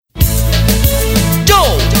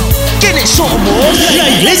La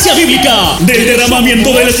Iglesia Bíblica del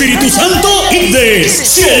Derramamiento del Espíritu Santo, Ibdes,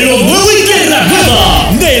 Cielo Nuevo y Tierra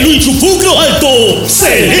Nueva, del Huichupucro Alto,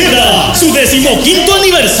 celebra su 15º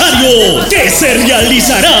aniversario, que se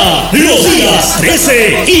realizará los días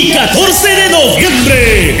 13 y 14 de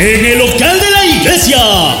noviembre en el local de la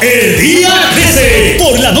Iglesia. El día 13,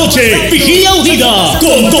 por la noche, vigilia unida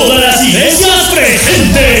con todas las iglesias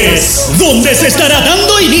presentes, donde se estará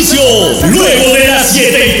dando inicio luego de las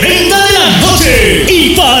 7:30 de la noche, y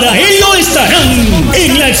para ello estarán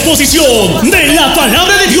en la exposición de la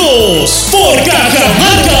palabra de Dios por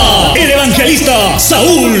Cajamarca, el evangelista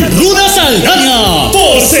Saúl Ruda Saldaña,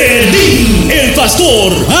 por Servín, el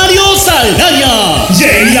pastor Mario Saldaña, y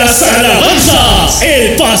en las alabanzas,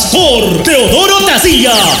 el pastor Teodoro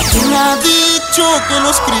Tacilla. ¿Quién ha dicho que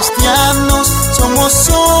los cristianos somos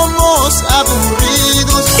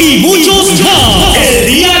aburridos? Y muchos más. El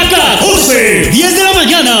día 14, 10 de la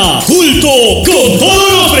mañana, culto con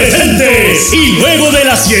todos los presentes. Y luego de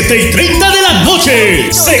las 7:30 de la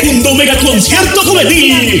noche, segundo megaconcierto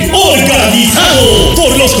juvenil, organizado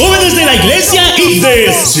por los jóvenes de la Iglesia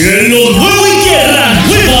Ibdes, Cielo Nuevo y Tierra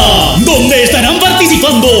Nueva, donde estarán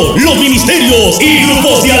participando los ministerios y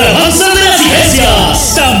grupos de alabanza de las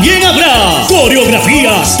iglesias. También habrá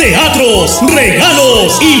coreografías, teatros,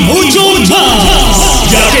 regalos y mucho más,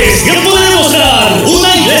 ya que es tiempo de demostrar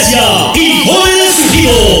una iglesia y jóvenes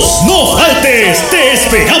unidos. No faltes, te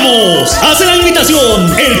esperamos. Hace la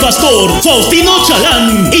invitación el pastor Faustino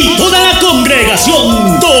Chalán y toda la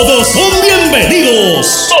congregación. Todos son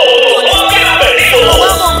bienvenidos. Todos son bienvenidos.